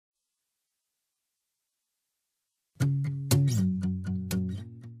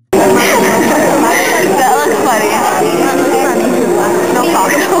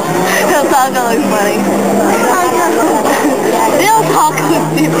taco looks funny. Real taco is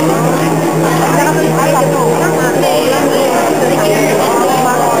stupid.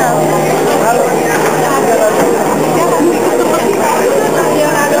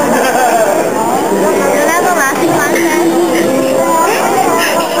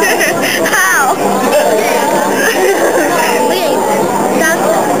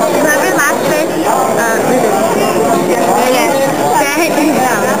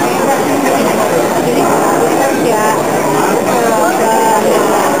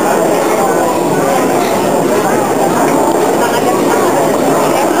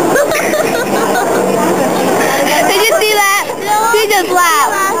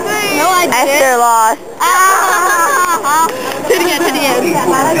 Esther lost. Do it again, do it again.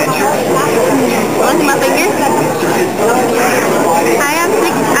 Want to see my fingers? I have 6,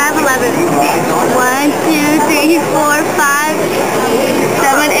 I have 11. 1, 2, 3, 4, 5,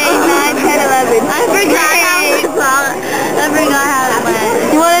 7, 8, 9, 10, 11. I forgot how it went.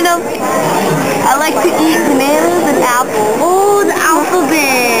 You want to know? I like to eat bananas and apples. Oh, the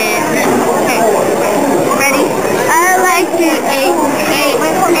alphabet. Okay. Ready? I like to eat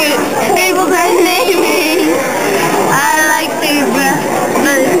tables and naming. I like to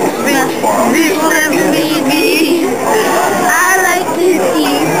people and babies. I like to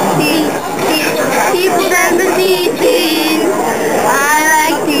eat people and babies. I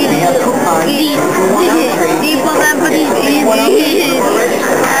like to eat people and babies. I like to eat people and babies.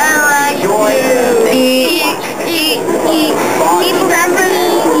 I like you